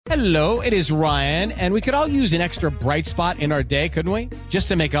Hello, it is Ryan, and we could all use an extra bright spot in our day, couldn't we? Just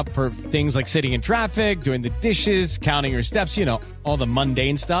to make up for things like sitting in traffic, doing the dishes, counting your steps, you know, all the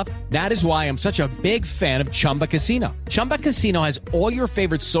mundane stuff. That is why I'm such a big fan of Chumba Casino. Chumba Casino has all your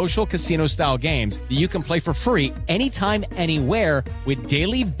favorite social casino-style games that you can play for free anytime, anywhere with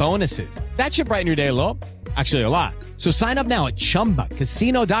daily bonuses. That should brighten your day a little. Actually, a lot. So sign up now at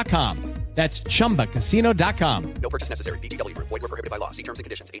ChumbaCasino.com. That's ChumbaCasino.com. No purchase necessary. VGW Group. Void where prohibited by law. See terms and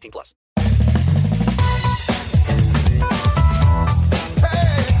conditions. 18+.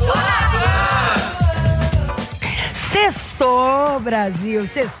 Sextou, Brasil!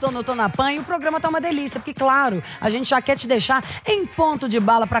 Sextou no Tô na Pan e o programa tá uma delícia, porque, claro, a gente já quer te deixar em ponto de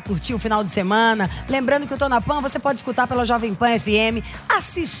bala pra curtir o final de semana. Lembrando que o Tô na Pan você pode escutar pela Jovem Pan FM,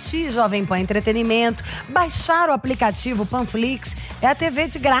 assistir Jovem Pan Entretenimento, baixar o aplicativo Panflix, é a TV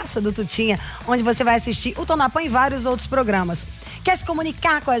de graça do Tutinha, onde você vai assistir o Tô na Pan e vários outros programas. Quer se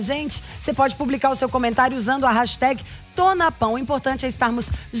comunicar com a gente? Você pode publicar o seu comentário usando a hashtag Tô na Pan. O importante é estarmos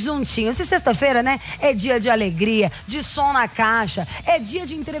juntinhos. E sexta-feira, né? É dia de alegria, de som na caixa. É dia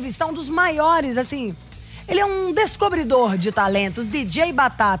de entrevistar um dos maiores, assim... Ele é um descobridor de talentos, DJ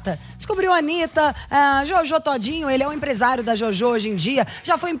Batata. Descobriu a Anitta, Jojo Todinho. Ele é um empresário da Jojo hoje em dia.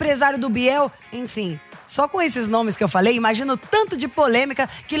 Já foi empresário do Biel. Enfim, só com esses nomes que eu falei, imagino o tanto de polêmica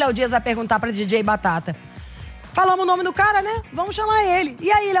que Léo Dias vai perguntar pra DJ Batata. Falamos o nome do cara, né? Vamos chamar ele. E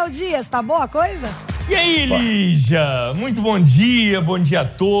aí, Léo Dias, tá boa a coisa? E aí, Lígia? Muito bom dia a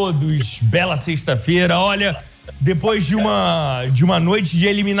todos. Bela sexta-feira. Olha, depois de uma noite de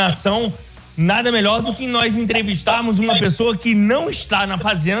eliminação, nada melhor do que nós entrevistarmos uma pessoa que não está na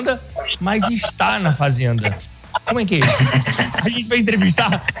Fazenda, mas está na Fazenda. Como é que é isso? A gente vai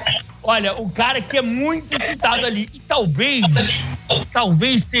entrevistar, olha, o cara que é muito citado ali. E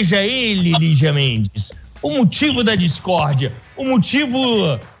talvez seja ele, Lígia Mendes, o motivo da discórdia,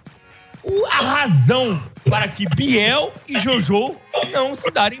 a razão para que Biel e Jojo não se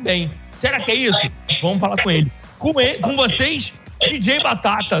darem bem. Será que é isso? Vamos falar com ele. Com vocês, DJ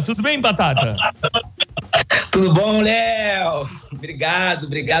Batata. Tudo bem, Batata? Tudo bom, Léo?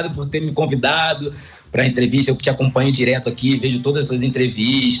 Obrigado por ter me convidado para a entrevista. Eu te acompanho direto aqui, vejo todas as suas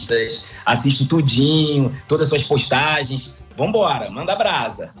entrevistas, assisto tudinho, todas as suas postagens. Vambora, manda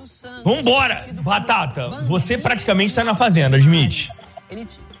brasa. Vambora, Batata. Você praticamente está na Fazenda, admite.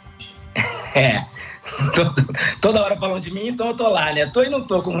 Toda hora falando de mim, então eu tô lá, né? Tô e não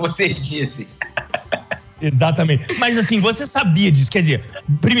tô, como você disse. Exatamente. Mas assim, você sabia disso? Quer dizer,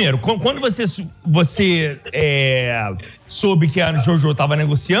 primeiro, quando você soube que a Jojo estava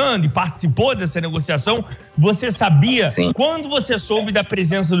negociando e participou dessa negociação, você sabia? Sim. Quando você soube da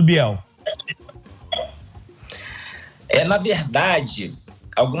presença do Biel? Na verdade,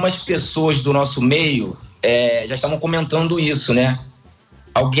 algumas pessoas do nosso meio já estavam comentando isso, né?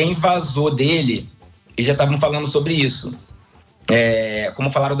 Alguém vazou dele e já estavam falando sobre isso. Como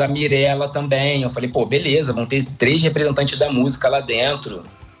falaram da Mirella também, eu falei, pô, beleza, vão ter 3 representantes da música lá dentro,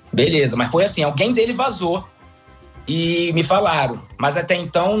 beleza, mas foi assim, alguém dele vazou e me falaram, mas até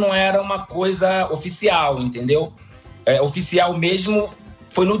então não era uma coisa oficial, entendeu? Oficial mesmo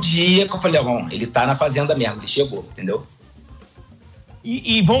foi no dia que eu falei, bom, ele tá na Fazenda mesmo, ele chegou, entendeu?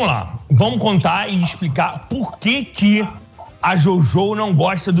 E vamos lá, vamos contar e explicar por que a Jojo não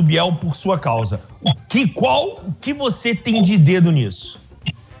gosta do Biel por sua causa. O que você tem de dedo nisso?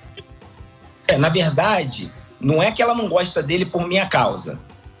 Na verdade, não é que ela não gosta dele por minha causa,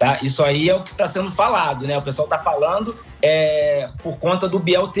 tá? Isso aí é o que está sendo falado, né? O pessoal tá falando por conta do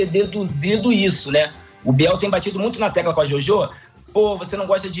Biel ter deduzido isso, né? O Biel tem batido muito na tecla com a Jojo. Pô, você não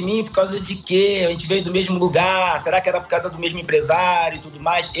gosta de mim por causa de quê? A gente veio do mesmo lugar, será que era por causa do mesmo empresário e tudo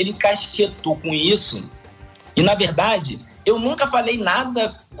mais? Ele encasquetou com isso e, na verdade, eu nunca falei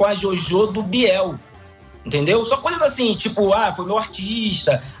nada com a Jojo do Biel, entendeu? Só coisas assim, tipo, foi meu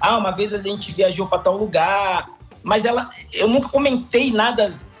artista, uma vez a gente viajou pra tal lugar, mas eu nunca comentei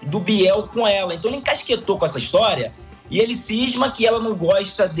nada do Biel com ela, então ele encasquetou com essa história e ele cisma que ela não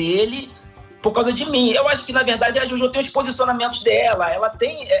gosta dele por causa de mim. Eu acho que, na verdade, a Jojo tem os posicionamentos dela, ela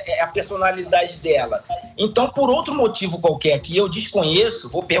tem a personalidade dela. Então, por outro motivo qualquer que eu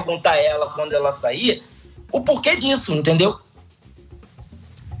desconheço, vou perguntar a ela quando ela sair, o porquê disso, entendeu?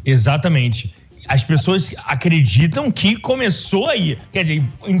 Exatamente. As pessoas acreditam que começou aí. Quer dizer,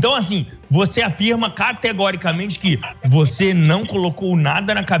 então assim, você afirma categoricamente que você não colocou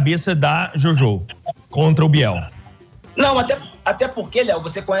nada na cabeça da Jojo contra o Biel. Não, até porque, Léo,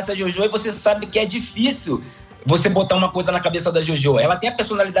 você conhece a Jojo e você sabe que é difícil você botar uma coisa na cabeça da Jojo. Ela tem a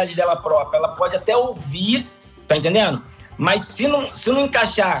personalidade dela própria, ela pode até ouvir, tá entendendo? Mas se não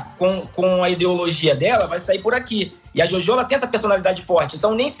encaixar com a ideologia dela, vai sair por aqui. E a Jojo, ela tem essa personalidade forte.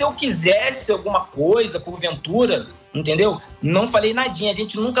 Então, nem se eu quisesse alguma coisa, porventura, entendeu? Não falei nadinha. A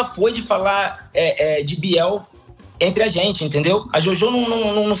gente nunca foi de falar de Biel entre a gente, entendeu? A Jojo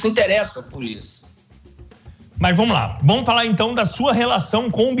não se interessa por isso. Mas vamos lá. Vamos falar, então, da sua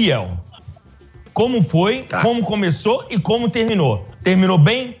relação com o Biel. Como foi, como começou e como terminou. Terminou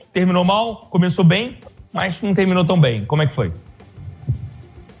bem, terminou mal, começou bem, mas não terminou tão bem. Como é que foi?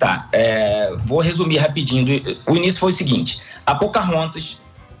 Tá, vou resumir rapidinho. O início foi o seguinte: a Pocahontas,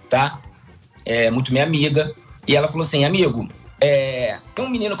 tá? Muito minha amiga, e ela falou assim: amigo, tem um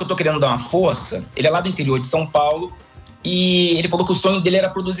menino que eu tô querendo dar uma força, ele é lá do interior de São Paulo, e ele falou que o sonho dele era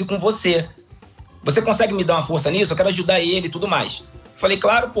produzir com você. Você consegue me dar uma força nisso? Eu quero ajudar ele e tudo mais. Falei,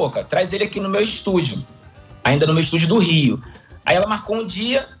 claro, Poca, traz ele aqui no meu estúdio, ainda no meu estúdio do Rio. Aí ela marcou um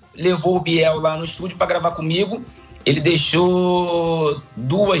dia, levou o Biel lá no estúdio pra gravar comigo. Ele deixou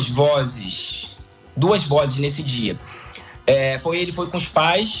duas vozes nesse dia. Ele foi com os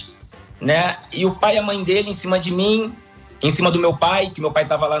pais, né? E o pai e a mãe dele em cima de mim, em cima do meu pai, que meu pai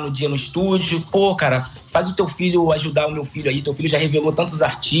tava lá no dia no estúdio. Pô, cara, faz o teu filho ajudar o meu filho aí. Teu filho já revelou tantos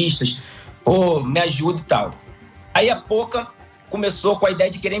artistas. Pô, me ajuda e tal. Aí a Poca começou com a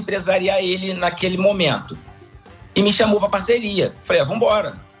ideia de querer empresariar ele naquele momento. E me chamou pra parceria. Falei,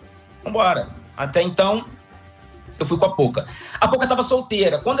 vambora. Até então, eu fui com a Poca. A Poca estava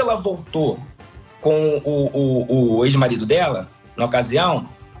solteira. Quando ela voltou com o ex-marido dela, na ocasião,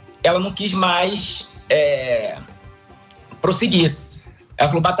 ela não quis mais prosseguir. Ela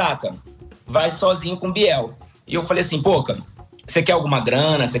falou, Batata, vai sozinho com o Biel. E eu falei assim, Poca, você quer alguma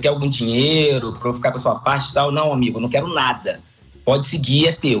grana? Você quer algum dinheiro para eu ficar com a sua parte e tal? Não, amigo, eu não quero nada. Pode seguir,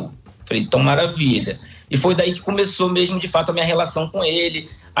 é teu. Falei, então maravilha. E foi daí que começou mesmo, de fato, a minha relação com ele.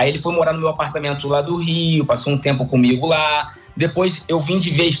 Aí ele foi morar no meu apartamento lá do Rio, passou um tempo comigo lá. Depois eu vim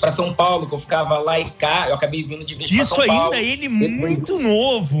de vez para São Paulo, que eu ficava lá e cá. Eu acabei vindo de vez para São Paulo. Isso ainda ele muito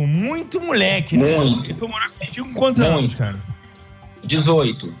novo, muito moleque. Muito. Né? Ele foi morar contigo com quantos anos, cara?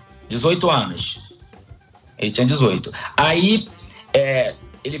 18 anos. Ele tinha 18. Aí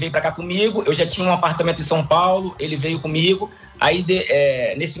ele veio para cá comigo, eu já tinha um apartamento em São Paulo, ele veio comigo. Aí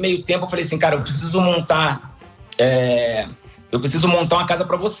nesse meio tempo eu falei assim, cara, eu preciso montar uma casa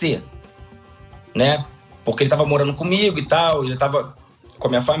para você, né? Porque ele tava morando comigo e tal, ele tava com a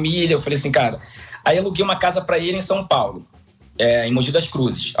minha família. Eu falei assim, cara, aí aluguei uma casa para ele em São Paulo, em Mogi das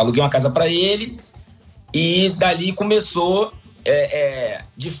Cruzes. Aluguei uma casa para ele e dali começou,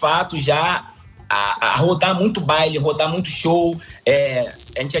 de fato, já a rodar muito baile, rodar muito show.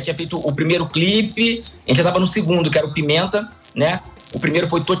 A gente já tinha feito o primeiro clipe, a gente já tava no segundo, que era o Pimenta, né? O primeiro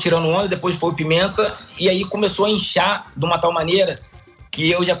foi Tô Tirando Onda, depois foi o Pimenta, e aí começou a inchar de uma tal maneira que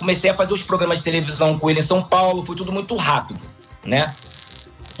eu já comecei a fazer os programas de televisão com ele em São Paulo. Foi tudo muito rápido, né?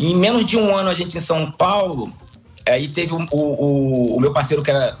 E em menos de um ano a gente em São Paulo, aí teve o meu parceiro,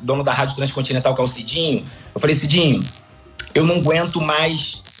 que era dono da Rádio Transcontinental, que é o Cidinho. Eu falei, Cidinho, eu não aguento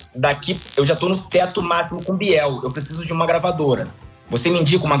mais daqui, eu já tô no teto máximo com o Biel, eu preciso de uma gravadora. Você me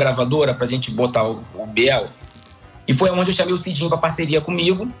indica uma gravadora pra gente botar o Biel? E foi onde eu chamei o Cidinho pra parceria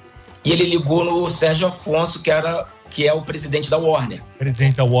comigo, e ele ligou no Sérgio Afonso, que é o presidente da Warner.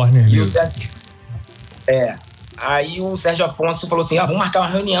 Presidente da Warner. E o Sérgio, aí o Sérgio Afonso falou assim, vamos marcar uma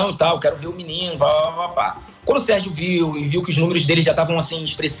reunião e tal, quero ver o menino, pá. Quando o Sérgio viu que os números dele já estavam assim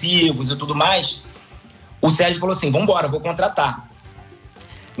expressivos e tudo mais, o Sérgio falou assim, vambora, vou contratar.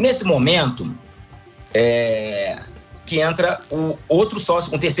 Nesse momento, que entra o outro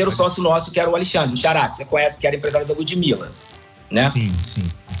sócio, um terceiro sócio nosso, que era o Alexandre, o Xará, que você conhece, que era empresário da Ludmilla, né? Sim.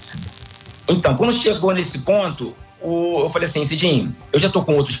 Então, quando chegou nesse ponto, eu falei assim, Cidinho, eu já tô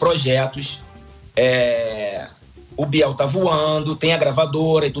com outros projetos, o Biel tá voando, tem a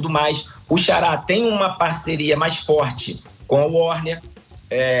gravadora e tudo mais, o Xará tem uma parceria mais forte com a Warner,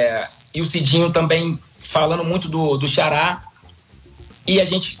 e o Cidinho também falando muito do Xará, e a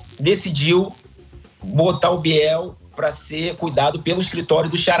gente decidiu botar o Biel para ser cuidado pelo escritório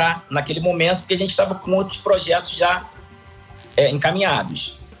do Xará naquele momento, porque a gente estava com outros projetos já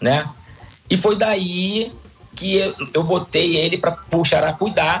encaminhados, né? E foi daí que eu botei ele para o Xará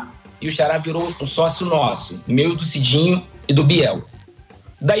cuidar, e o Xará virou um sócio nosso, meu, do Cidinho e do Biel.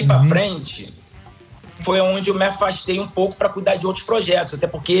 Daí para frente, foi onde eu me afastei um pouco para cuidar de outros projetos, até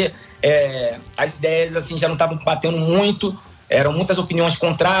porque as ideias assim já não estavam batendo muito, eram muitas opiniões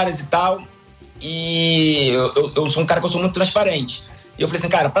contrárias e tal, e eu sou um cara que eu sou muito transparente. E eu falei assim,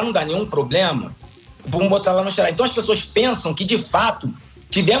 cara, para não dar nenhum problema, vamos botar lá no Xará. Então as pessoas pensam que, de fato,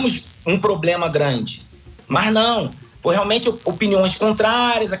 tivemos um problema grande. Mas não, foi realmente opiniões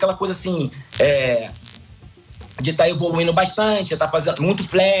contrárias, aquela coisa assim, estar evoluindo bastante, tá fazendo muito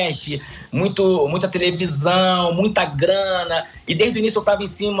flash, muita televisão, muita grana. E desde o início eu tava em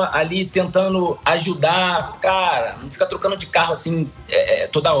cima ali tentando ajudar. Cara, não fica trocando de carro assim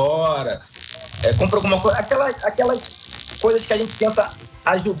toda hora. Compra alguma coisa, aquelas coisas que a gente tenta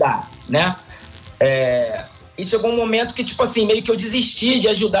ajudar, né? E chegou um momento que, tipo assim, meio que eu desisti de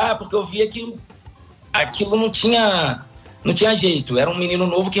ajudar, porque eu via que aquilo não tinha jeito. Era um menino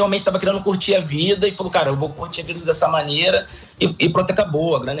novo que realmente estava querendo curtir a vida e falou, cara, eu vou curtir a vida dessa maneira e pronto,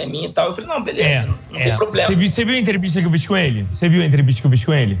 acabou, a grana é minha e tal. Eu falei, não, beleza, não tem problema. Você viu a entrevista que eu fiz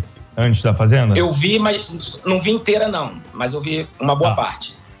com ele? Antes da Fazenda? Eu vi, mas não vi inteira não, mas eu vi uma boa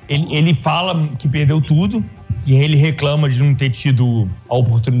parte. Ele fala que perdeu tudo, que ele reclama de não ter tido a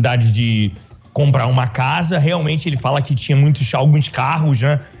oportunidade de comprar uma casa. Realmente ele fala que tinha alguns carros,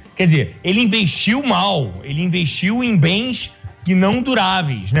 né? Quer dizer, ele investiu mal, ele investiu em bens que não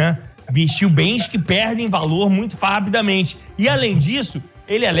duráveis, né? Investiu bens que perdem valor muito rapidamente. E além disso,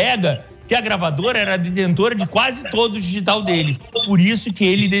 ele alega que a gravadora era detentora de quase todo o digital dele. Por isso que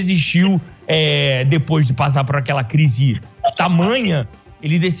ele desistiu depois de passar por aquela crise tamanha.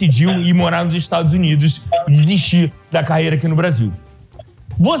 Ele decidiu ir morar nos Estados Unidos e desistir da carreira aqui no Brasil.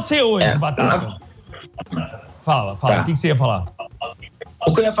 Você hoje, Batata... Fala. Tá. O que você ia falar?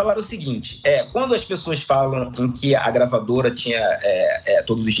 O que eu ia falar é o seguinte, quando as pessoas falam em que a gravadora tinha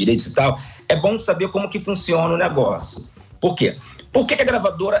todos os direitos e tal, é bom saber como que funciona o negócio. Por quê? Por que a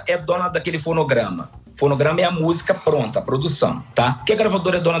gravadora é dona daquele fonograma? Fonograma é a música pronta, a produção, tá? Por que a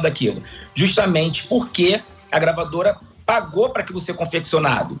gravadora é dona daquilo? Justamente porque a gravadora pagou para aquilo ser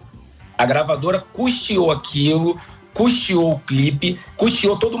confeccionado. A gravadora custeou aquilo, custeou o clipe,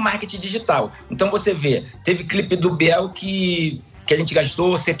 custeou todo o marketing digital. Então você vê, teve clipe do Biel que a gente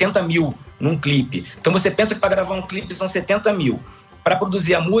gastou 70 mil num clipe. Então você pensa que para gravar um clipe são 70 mil. Para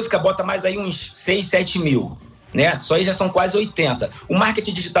produzir a música, bota mais aí uns 6, 7 mil. Né? Só aí já são quase 80. O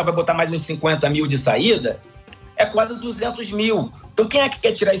marketing digital vai botar mais uns 50 mil de saída, é quase 200 mil. Então quem é que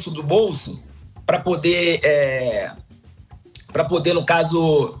quer tirar isso do bolso para poder, no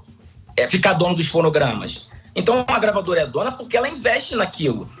caso, ficar dono dos fonogramas? Então a gravadora é dona porque ela investe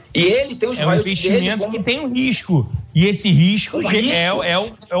naquilo. E ele tem os royalties dele. É um investimento que tem um risco. E esse risco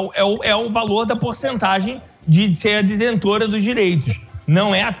é o valor da porcentagem de ser a detentora dos direitos.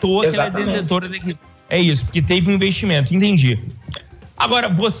 Não é à toa que ela é detentora daquilo. É isso, porque teve um investimento. Entendi. Agora,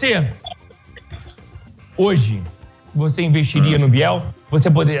 hoje, você investiria no Biel? Você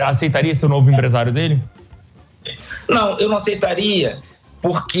aceitaria ser o novo empresário dele? Não, eu não aceitaria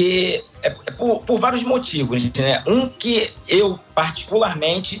porque... por vários motivos, né? Um, que eu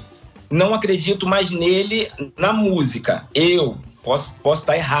particularmente não acredito mais nele na música. Eu posso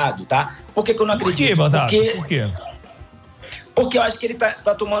estar errado, tá? Por que eu não acredito? Por quê? Porque eu acho que ele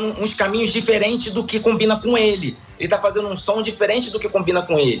tá tomando uns caminhos diferentes do que combina com ele. Ele tá fazendo um som diferente do que combina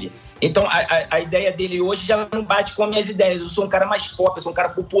com ele. Então, a ideia dele hoje já não bate com as minhas ideias. Eu sou um cara mais pop, eu sou um cara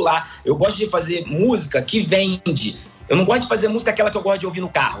popular. Eu gosto de fazer música que vende. Eu não gosto de fazer música aquela que eu gosto de ouvir no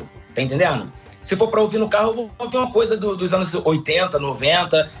carro. Tá entendendo? Se for pra ouvir no carro, eu vou ouvir uma coisa dos anos 80,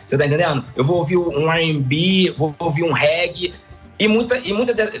 90. Você tá entendendo? Eu vou ouvir um R&B, vou ouvir um reggae. E muita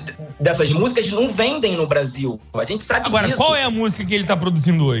dessas músicas não vendem no Brasil. A gente sabe disso. Agora, qual é a música que ele tá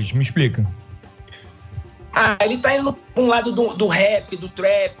produzindo hoje? Me explica. Ele tá indo pra um lado do rap, do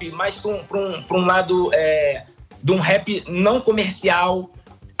trap, mais pra um lado de um rap não comercial.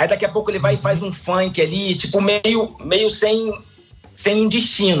 Aí daqui a pouco ele vai e faz um funk ali, tipo, meio sem um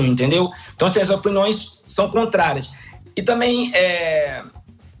destino, entendeu? Então, assim, as opiniões são contrárias. E também,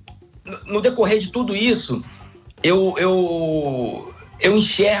 no decorrer de tudo isso, eu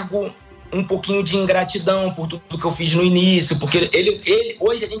enxergo um pouquinho de ingratidão por tudo que eu fiz no início, porque ele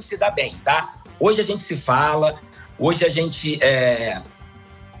hoje a gente se dá bem, tá? Hoje a gente se fala, hoje a gente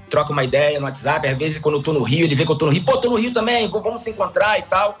troca uma ideia no WhatsApp. Às vezes, quando eu tô no Rio, ele vê que eu tô no Rio. Pô, tô no Rio também, vamos se encontrar e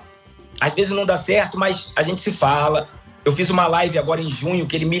tal. Às vezes não dá certo, mas a gente se fala. Eu fiz uma live agora em junho,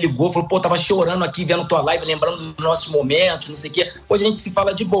 que ele me ligou, falou, pô, tava chorando aqui vendo tua live, lembrando dos nossos momentos, não sei o quê. Hoje a gente se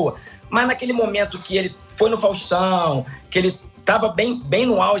fala de boa. Mas naquele momento que ele foi no Faustão, que ele tava bem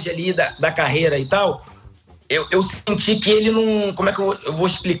no auge ali da carreira e tal, eu senti que ele não... Como é que eu vou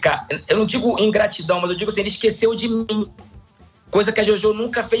explicar? Eu não digo ingratidão, mas eu digo assim, ele esqueceu de mim. Coisa que a JoJo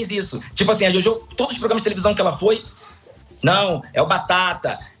nunca fez isso. Tipo assim, a JoJo, todos os programas de televisão que ela foi, não, é o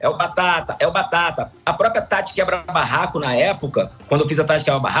Batata. A própria Tati Quebra-Barraco, na época, quando eu fiz a Tati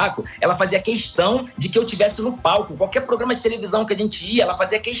Quebra-Barraco, ela fazia questão de que eu estivesse no palco. Qualquer programa de televisão que a gente ia, ela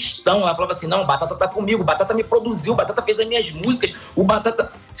fazia questão. Ela falava assim, não, o Batata tá comigo, o Batata me produziu, o Batata fez as minhas músicas, o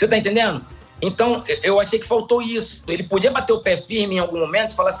Batata... Você tá entendendo? Então, eu achei que faltou isso. Ele podia bater o pé firme em algum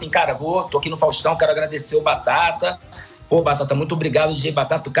momento e falar assim, cara, tô aqui no Faustão, quero agradecer o Batata. Pô, Batata, muito obrigado, DJ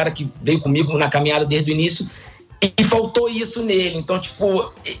Batata, o cara que veio comigo na caminhada desde o início. E faltou isso nele. Então,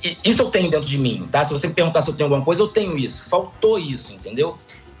 tipo, isso eu tenho dentro de mim, tá? Se você me perguntar se eu tenho alguma coisa, eu tenho isso. Faltou isso, entendeu?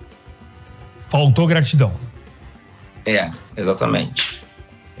 Faltou gratidão. Exatamente.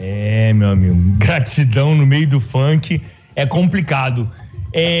 Meu amigo, gratidão no meio do funk é complicado.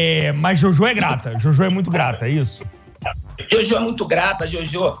 Mas Jojo é grata, Jojo é muito grata, é isso? Jojo é muito grata.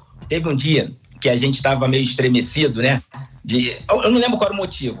 Jojo, teve um dia que a gente tava meio estremecido, né? Eu não lembro qual era o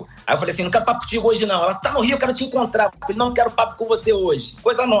motivo. Aí eu falei assim, não quero papo contigo hoje não. Ela tá no Rio, eu quero te encontrar. Eu falei, não quero papo com você hoje.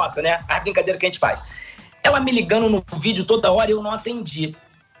 Coisa nossa, né? A brincadeira que a gente faz. Ela me ligando no vídeo toda hora e eu não atendi.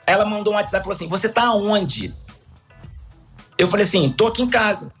 Aí ela mandou um WhatsApp e falou assim, você tá aonde? Eu falei assim, tô aqui em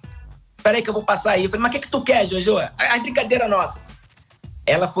casa. Peraí que eu vou passar aí. Eu falei, mas o que tu quer, Jojo? A brincadeira nossa.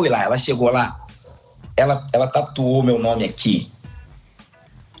 Ela foi lá, ela chegou lá, ela tatuou meu nome aqui,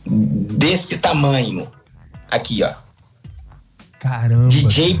 desse tamanho, aqui, ó. Caramba.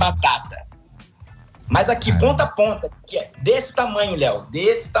 DJ Batata. Mas aqui, ponta a ponta, que é desse tamanho, Léo,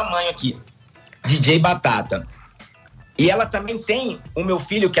 desse tamanho aqui, DJ Batata. E ela também tem o meu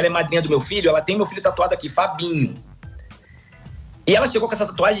filho, que ela é madrinha do meu filho, ela tem meu filho tatuado aqui, Fabinho. E ela chegou com essa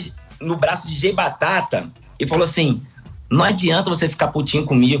tatuagem no braço de DJ Batata e falou assim, não adianta você ficar putinho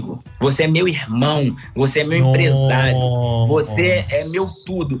comigo. Você é meu irmão, você é meu empresário, você é meu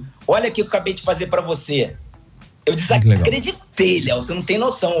tudo. Olha o que eu acabei de fazer pra você. Eu desacreditei, Léo, você não tem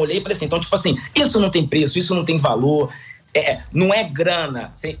noção. Eu olhei e falei assim, então tipo assim, isso não tem preço, isso não tem valor, não é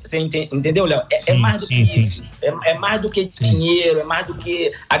grana. Você entendeu, Léo? É mais do que isso. É mais do que dinheiro, é mais do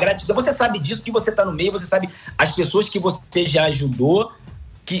que a gratidão. Você sabe disso, que você tá no meio, você sabe as pessoas que você já ajudou,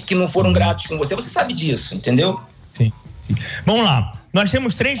 que não foram gratos com você sabe disso, entendeu? Sim. Vamos lá, nós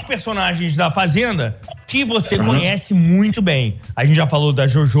temos 3 personagens da Fazenda que você conhece muito bem. A gente já falou da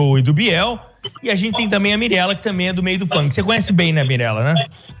Jojo e do Biel, e a gente tem também a Mirella, que também é do meio do funk. Você conhece bem, né, Mirella, né?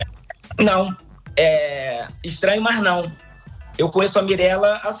 Não, estranho, mas não. Eu conheço a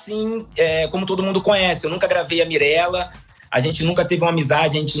Mirella assim, como todo mundo conhece. Eu nunca gravei a Mirella, a gente nunca teve uma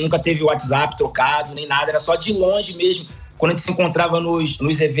amizade, a gente nunca teve o WhatsApp trocado, nem nada, era só de longe mesmo, quando a gente se encontrava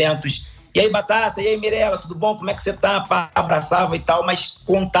nos eventos. E aí, Batata, e aí, Mirella, tudo bom? Como é que você tá? Abraçava e tal, mas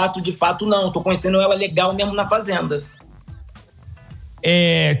contato de fato não. Tô conhecendo ela legal mesmo na Fazenda.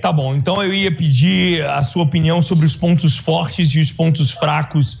 Tá bom, então eu ia pedir a sua opinião sobre os pontos fortes e os pontos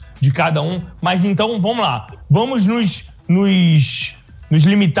fracos de cada um, mas então vamos lá. Vamos nos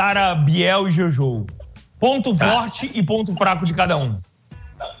limitar a Biel e Jojo. Ponto forte e ponto fraco de cada um.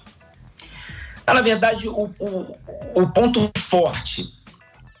 Na verdade, o ponto forte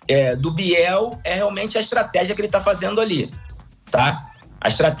do Biel é realmente a estratégia que ele tá fazendo ali, tá? A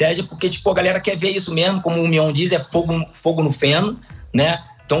estratégia, porque, tipo, a galera quer ver isso mesmo, como o Mion diz, é fogo no feno, né?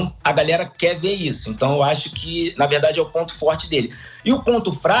 Então, a galera quer ver isso. Então, eu acho que, na verdade, é o ponto forte dele. E o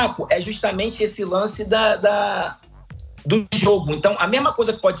ponto fraco é justamente esse lance do jogo. Então, a mesma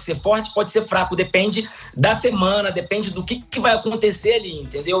coisa que pode ser forte, pode ser fraco. Depende da semana, depende do que vai acontecer ali,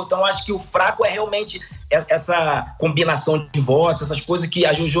 entendeu? Então, acho que o fraco é realmente essa combinação de votos, essas coisas que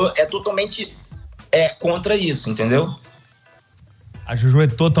a Jojo é totalmente contra isso, entendeu? A Jojo é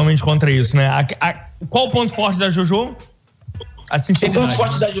totalmente contra isso, né? Qual o ponto forte da Jojo? A sinceridade. O ponto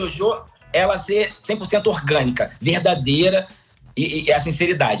forte da Jojo, ela ser 100% orgânica, verdadeira, e a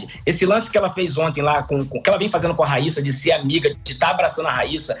sinceridade. Esse lance que ela fez ontem lá, que ela vem fazendo com a Raíssa, de ser amiga, de estar abraçando a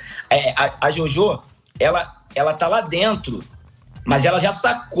Raíssa, a Jojo, ela tá lá dentro, mas ela já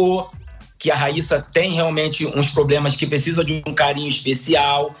sacou que a Raíssa tem realmente uns problemas que precisa de um carinho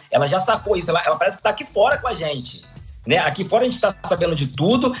especial. Ela já sacou isso, ela parece que tá aqui fora com a gente, né? Aqui fora a gente tá sabendo de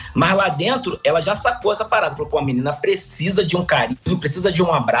tudo, mas lá dentro ela já sacou essa parada. Falou, pô, a menina precisa de um carinho, precisa de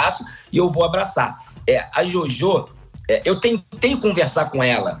um abraço, e eu vou abraçar. A Jojo, eu tentei conversar com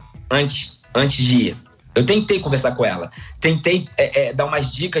ela antes de ir. Eu tentei conversar com ela. Tentei dar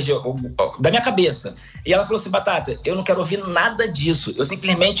umas dicas da minha cabeça. E ela falou assim, Batata, eu não quero ouvir nada disso. Eu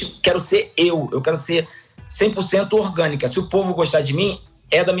simplesmente quero ser eu. Eu quero ser 100% orgânica. Se o povo gostar de mim,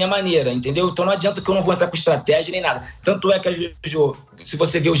 é da minha maneira, entendeu? Então não adianta que eu não vou entrar com estratégia nem nada. Tanto é que a Jojo, se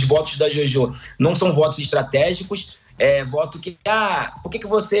você ver os votos da Jojo, não são votos estratégicos. Voto que, por que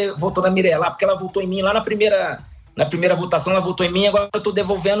você votou na Mirella? Porque ela votou em mim lá na primeira votação, ela votou em mim, agora eu estou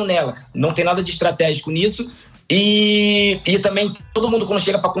devolvendo nela. Não tem nada de estratégico nisso. E também, todo mundo, quando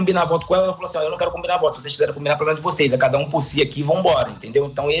chega para combinar voto com ela, ela falou assim, eu não quero combinar voto, se vocês quiserem combinar, problema de vocês, é cada um por si aqui e vambora, entendeu?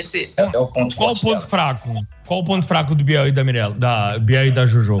 Então esse é o ponto forte. Qual o ponto fraco? Qual o ponto fraco do Biel e da Mirella, da Biel e da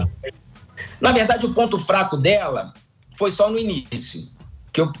Jojo? Na verdade, o ponto fraco dela foi só no início.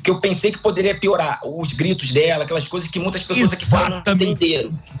 que eu pensei que poderia piorar. Os gritos dela, aquelas coisas que muitas pessoas aqui fora não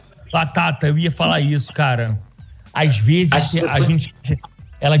entenderam. Batata, eu ia falar isso, cara. Às vezes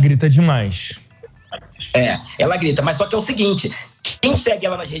ela grita demais. Ela grita. Mas só que é o seguinte, quem segue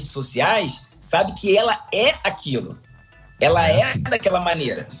ela nas redes sociais sabe que ela é aquilo. Ela é daquela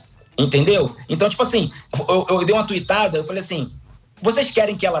maneira. Entendeu? Então, tipo assim, eu dei uma tweetada, eu falei assim, vocês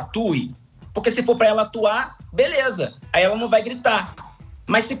querem que ela atue? Porque se for pra ela atuar, beleza. Aí ela não vai gritar.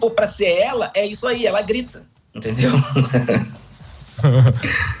 Mas se for pra ser ela, é isso aí, ela grita. Entendeu?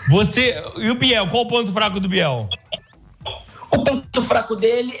 E o Biel, qual o ponto fraco do Biel? O ponto fraco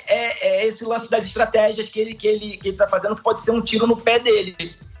dele é esse lance das estratégias que ele tá fazendo, que pode ser um tiro no pé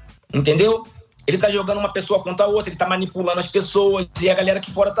dele. Entendeu? Ele tá jogando uma pessoa contra a outra, ele tá manipulando as pessoas e a galera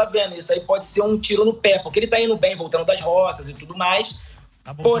aqui fora tá vendo. Isso aí pode ser um tiro no pé, porque ele tá indo bem, voltando das roças e tudo mais.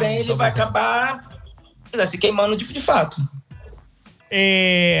 Tá bom, porém, ele vai acabar se queimando de fato.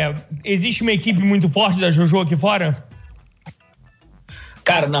 Existe uma equipe muito forte da JoJo aqui fora?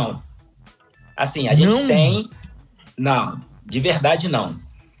 Cara, não. Assim, a gente tem... Não, de verdade não.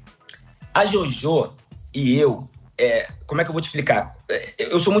 A JoJo e eu... como é que eu vou te explicar?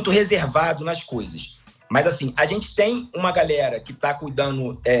 Eu sou muito reservado nas coisas. Mas assim, a gente tem uma galera que tá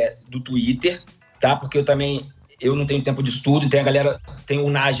cuidando do Twitter, tá? Porque eu não tenho tempo de estudo. Tem o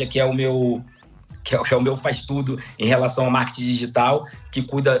Naja, que é o meu... Que é o meu faz tudo em relação ao marketing digital, que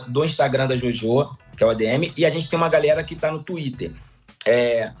cuida do Instagram da JoJo, que é o ADM, e a gente tem uma galera que tá no Twitter.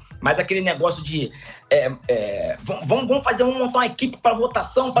 Mas aquele negócio de vamos montar uma equipe para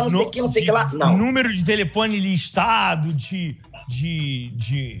votação, para não sei o que, não sei o que lá. Não. Número de telefone listado, de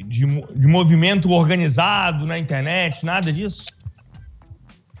movimento organizado na internet, nada disso?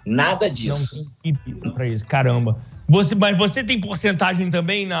 Nada disso. Não tem equipe pra isso, caramba. Mas você tem porcentagem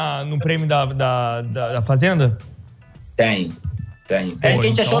também no prêmio da Fazenda? Tem. Que a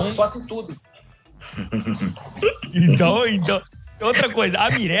gente achou que fosse tudo. Então... Outra coisa,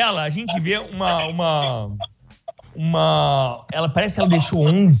 a Mirella, a gente vê ela parece que ela deixou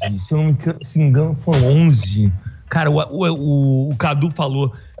 11, se eu não me engano, foram 11. Cara, o Cadu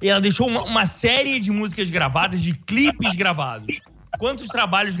falou. E ela deixou uma série de músicas gravadas, de clipes gravados. Quantos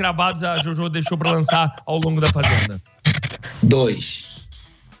trabalhos gravados a JoJo deixou pra lançar ao longo da Fazenda? 2.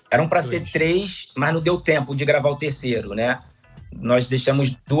 Eram pra ser 3, mas não deu tempo de gravar o terceiro, né? Nós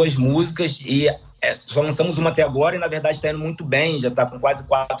deixamos 2 músicas e só lançamos uma até agora e, na verdade, tá indo muito bem. Já tá com quase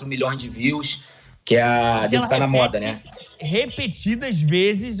 4 milhões de views, que deve estar na moda, né? Repetidas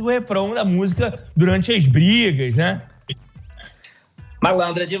vezes o refrão da música durante as brigas, né?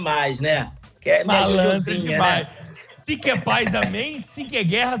 Malandra demais, né? Malandra demais. Né? Se quer paz, amém. Se quer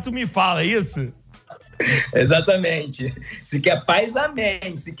guerra, tu me fala, isso? Exatamente. Se quer paz,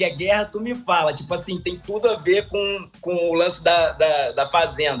 amém. Se quer guerra, tu me fala. Tipo assim, tem tudo a ver com o lance da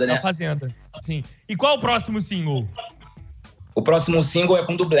Fazenda, né? Da Fazenda, sim. E qual é o próximo single? O próximo single é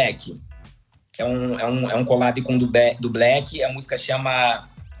com o do Black. É um collab com o do Black. A música chama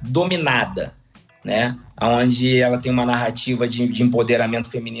Dominada, né? Onde ela tem uma narrativa de empoderamento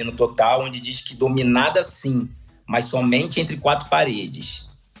feminino total, onde diz que dominada sim, mas somente entre 4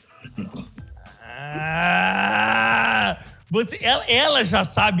 paredes. Ela já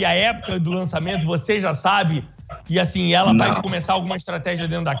sabe a época do lançamento, você já sabe? E assim, ela vai começar alguma estratégia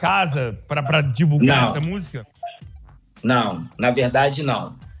dentro da casa pra divulgar essa música? Não, na verdade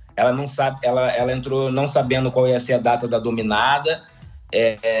não. Ela não sabe, ela entrou não sabendo qual ia ser a data da Dominada.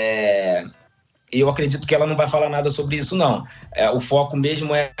 E eu acredito que ela não vai falar nada sobre isso, não. O foco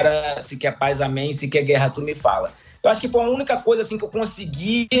mesmo era se quer paz, amém, se quer guerra, tu me fala. Eu acho que foi a única coisa assim que eu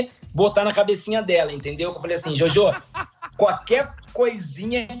consegui botar na cabecinha dela, entendeu? Eu falei assim, JoJo, qualquer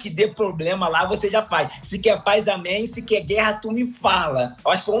coisinha que dê problema lá, você já faz. Se quer paz, amém, se quer guerra, tu me fala.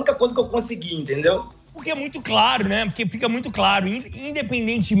 Eu acho que foi a única coisa que eu consegui, entendeu? Porque é muito claro, né? Porque fica muito claro,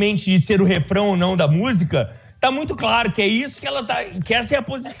 independentemente de ser o refrão ou não da música, tá muito claro que é isso que ela tá, que essa é a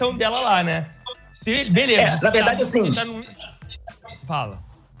posição dela lá, né? Beleza. Na verdade, assim... Fala.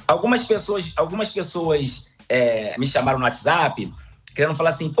 Algumas pessoas me chamaram no WhatsApp, querendo falar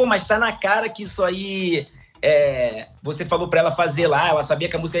assim, pô, mas tá na cara que isso aí você falou pra ela fazer lá, ela sabia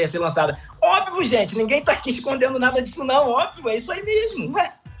que a música ia ser lançada. Óbvio, gente, ninguém tá aqui escondendo nada disso não, óbvio, é isso aí mesmo,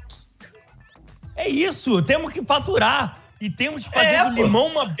 né? É isso, temos que faturar e temos que fazer do limão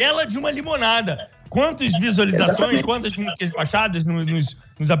uma bela de uma limonada. Quantas visualizações, quantas músicas baixadas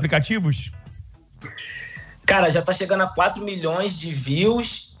nos aplicativos? Cara, já tá chegando a 4 milhões de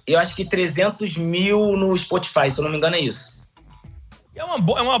views. Eu acho que 300 mil no Spotify, se eu não me engano é isso. É uma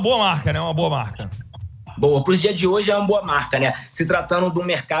boa marca, né? Uma boa marca. Boa. Pro dia de hoje é uma boa marca, né? Se tratando de um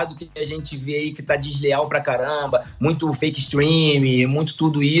mercado que a gente vê aí que tá desleal pra caramba, muito fake stream, muito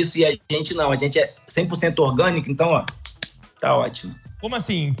tudo isso, e a gente não. A gente é 100% orgânico, então, ó, tá ótimo. Como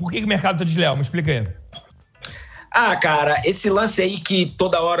assim? Por que o mercado tá desleal? Me explica aí. Ah, cara, esse lance aí que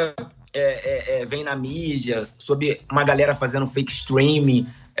toda hora vem na mídia, sobre uma galera fazendo fake streaming,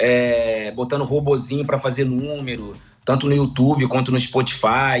 botando robozinho pra fazer número, tanto no YouTube quanto no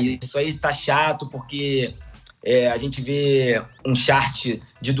Spotify. Isso aí tá chato porque a gente vê um chart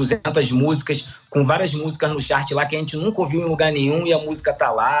de 200 músicas, com várias músicas no chart lá que a gente nunca ouviu em lugar nenhum e a música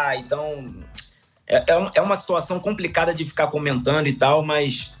tá lá. Então, é uma situação complicada de ficar comentando e tal,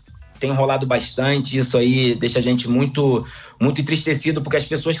 mas tem rolado bastante. Isso aí deixa a gente muito, muito entristecido, porque as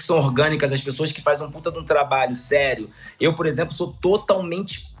pessoas que são orgânicas, as pessoas que fazem um puta de um trabalho sério. Eu, por exemplo, sou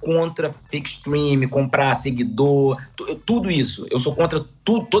totalmente contra fake stream, comprar seguidor, tudo isso. Eu sou contra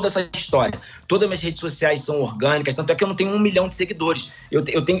toda essa história. Todas as minhas redes sociais são orgânicas, tanto é que eu não tenho 1 milhão de seguidores. Eu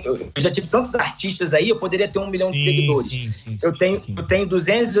já tive tantos artistas aí, eu poderia ter 1 milhão de seguidores. Sim. Eu tenho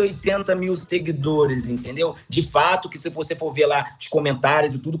 280 mil seguidores, entendeu? De fato, que se você for ver lá os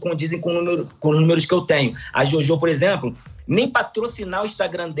comentários e tudo, condizem com os números que eu tenho. A Jojo, por exemplo, nem patrocinar o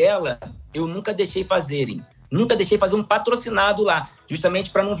Instagram dela, eu nunca deixei fazerem. Nunca deixei fazer um patrocinado lá, justamente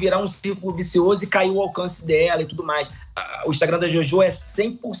para não virar um círculo vicioso e cair o alcance dela e tudo mais. O Instagram da Jojo é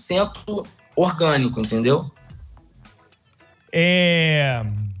 100% orgânico, entendeu?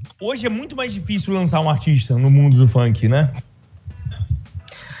 Hoje é muito mais difícil lançar um artista no mundo do funk, né?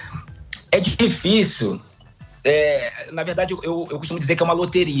 É difícil. Na verdade, eu costumo dizer que é uma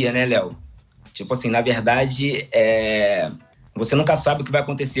loteria, né, Léo? Tipo assim, na verdade, você nunca sabe o que vai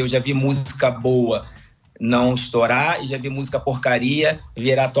acontecer. Eu já vi música boa não estourar e já vi música porcaria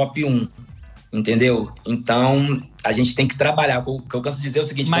virar top 1, entendeu? Então, a gente tem que trabalhar. O que eu canso de dizer é o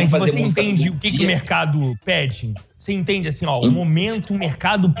seguinte... Mas fazer você entende o que o mercado pede? Você entende assim, ó, o momento o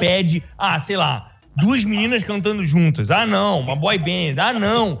mercado pede, sei lá, 2 meninas cantando juntas. Não, uma boy band.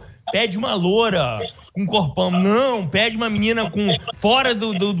 Não, pede uma loura com corpão. Não, pede uma menina fora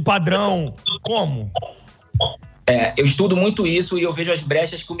do padrão. Como? Eu estudo muito isso e eu vejo as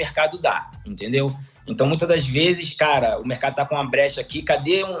brechas que o mercado dá, entendeu? Então, muitas das vezes, cara, o mercado tá com uma brecha aqui.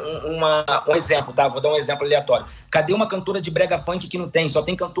 Cadê um exemplo, tá? Vou dar um exemplo aleatório. Cadê uma cantora de brega funk que não tem? Só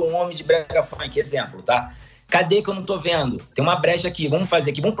tem cantor homem de brega funk, exemplo, tá? Cadê que eu não tô vendo? Tem uma brecha aqui, vamos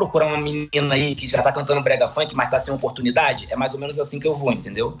fazer aqui. Vamos procurar uma menina aí que já tá cantando brega funk, mas tá sem oportunidade? É mais ou menos assim que eu vou,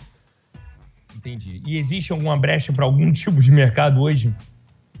 entendeu? Entendi. E existe alguma brecha para algum tipo de mercado hoje?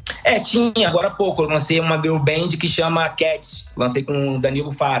 Tinha, agora há pouco. Eu lancei uma girl band que chama Cat. Lancei com o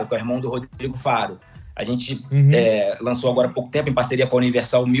Danilo Faro, que é o irmão do Rodrigo Faro. A gente lançou agora há pouco tempo em parceria com a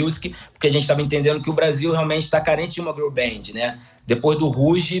Universal Music, porque a gente estava entendendo que o Brasil realmente está carente de uma girl band, né? Depois do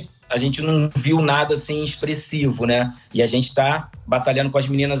Ruge, a gente não viu nada assim expressivo, né? E a gente está batalhando com as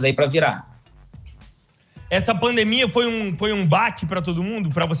meninas aí para virar. Essa pandemia foi um baque para todo mundo?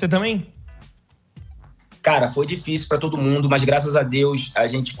 Para você também? Cara, foi difícil para todo mundo, mas graças a Deus a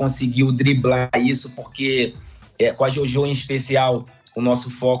gente conseguiu driblar isso, porque com a Jojo em especial, o nosso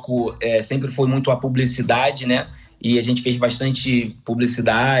foco sempre foi muito a publicidade, né? E a gente fez bastante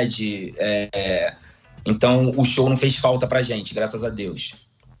publicidade, então o show não fez falta pra gente, graças a Deus.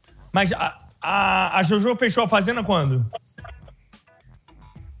 Mas a Jojo fechou a Fazenda quando?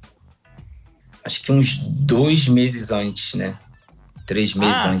 Acho que uns 2 meses antes, né? 3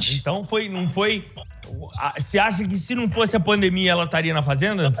 meses antes. Então não foi... Você acha que se não fosse a pandemia, ela estaria na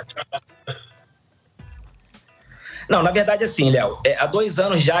Fazenda? Não, na verdade, assim, Léo, há 2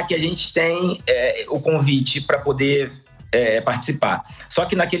 anos já que a gente tem o convite para poder participar. Só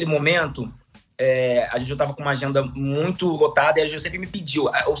que naquele momento, a Jojo estava com uma agenda muito lotada e a Jojo sempre me pediu.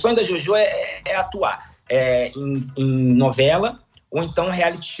 O sonho da Jojo é atuar em novela ou então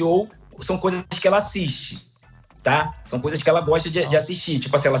reality show. São coisas que ela assiste, tá? São coisas que ela gosta de assistir.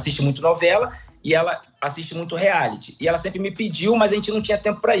 Tipo assim, ela assiste muito novela e ela assiste muito reality. E ela sempre me pediu, mas a gente não tinha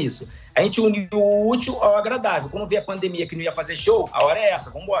tempo para isso. A gente uniu o útil ao agradável. Quando veio a pandemia que não ia fazer show, a hora é essa,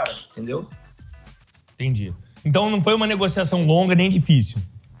 vambora, entendeu? Entendi. Então não foi uma negociação longa nem difícil?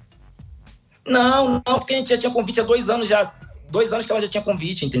 Não, porque a gente já tinha convite há 2 anos já. 2 anos que ela já tinha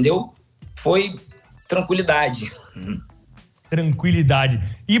convite, entendeu? Foi tranquilidade. Tranquilidade.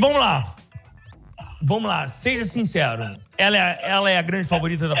 E vamos lá, seja sincero. Ela é a grande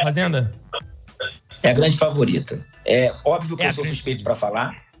favorita da Fazenda? É a grande favorita. É óbvio que eu sou suspeito para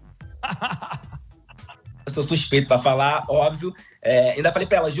falar. Eu sou suspeito para falar, óbvio. Ainda falei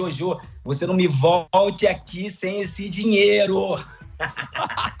para ela, Jojo, você não me volte aqui sem esse dinheiro.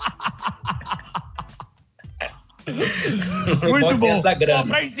 Muito bom. Essa grana.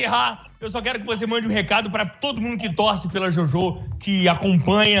 Para encerrar, Eu só quero que você mande um recado para todo mundo que torce pela JoJo, que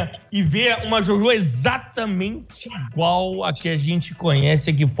acompanha e vê uma JoJo exatamente igual a que a gente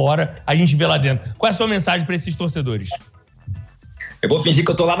conhece aqui fora, a gente vê lá dentro. Qual é a sua mensagem para esses torcedores? Eu vou fingir que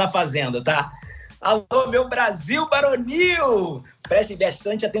eu tô lá na fazenda, tá? Alô, meu Brasil baronil! Prestem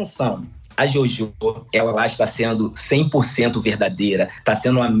bastante atenção. A JoJo, ela lá está sendo 100% verdadeira, está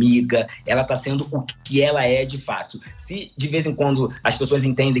sendo amiga, ela está sendo o que ela é de fato. Se de vez em quando as pessoas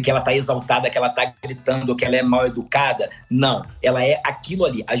entendem que ela está exaltada, que ela está gritando, que ela é mal educada, não. Ela é aquilo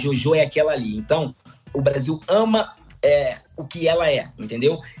ali, a JoJo é aquela ali. Então, o Brasil ama o que ela é,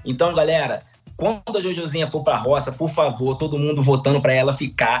 entendeu? Então, galera, quando a JoJozinha for pra roça, por favor, todo mundo votando para ela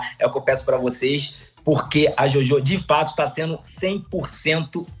ficar, é o que eu peço para vocês, porque a JoJo, de fato, está sendo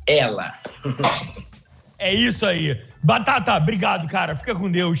 100% ela. É isso aí. Batata, obrigado, cara. Fica com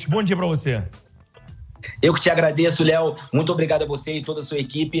Deus. Bom dia pra você. Eu que te agradeço, Léo. Muito obrigado a você e toda a sua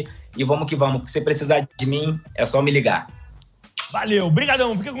equipe. E vamos que vamos. Se você precisar de mim, é só me ligar. Valeu.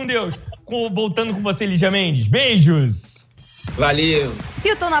 Brigadão. Fica com Deus. Voltando com você, Lígia Mendes. Beijos. Valeu.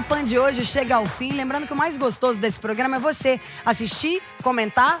 E o Tô na Pan de hoje chega ao fim. Lembrando que o mais gostoso desse programa é você assistir,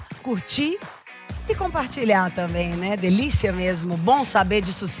 comentar, curtir e compartilhar também, né? Delícia mesmo. Bom saber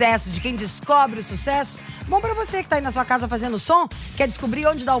de sucesso, de quem descobre os sucessos. Bom pra você que tá aí na sua casa fazendo som, quer descobrir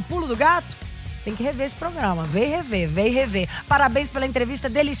onde dá o pulo do gato? Tem que rever esse programa. Vem rever. Parabéns pela entrevista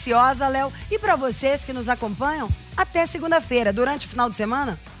deliciosa, Léo. E pra vocês que nos acompanham, até segunda-feira. Durante o final de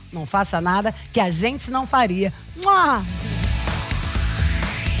semana, não faça nada que a gente não faria. Mua!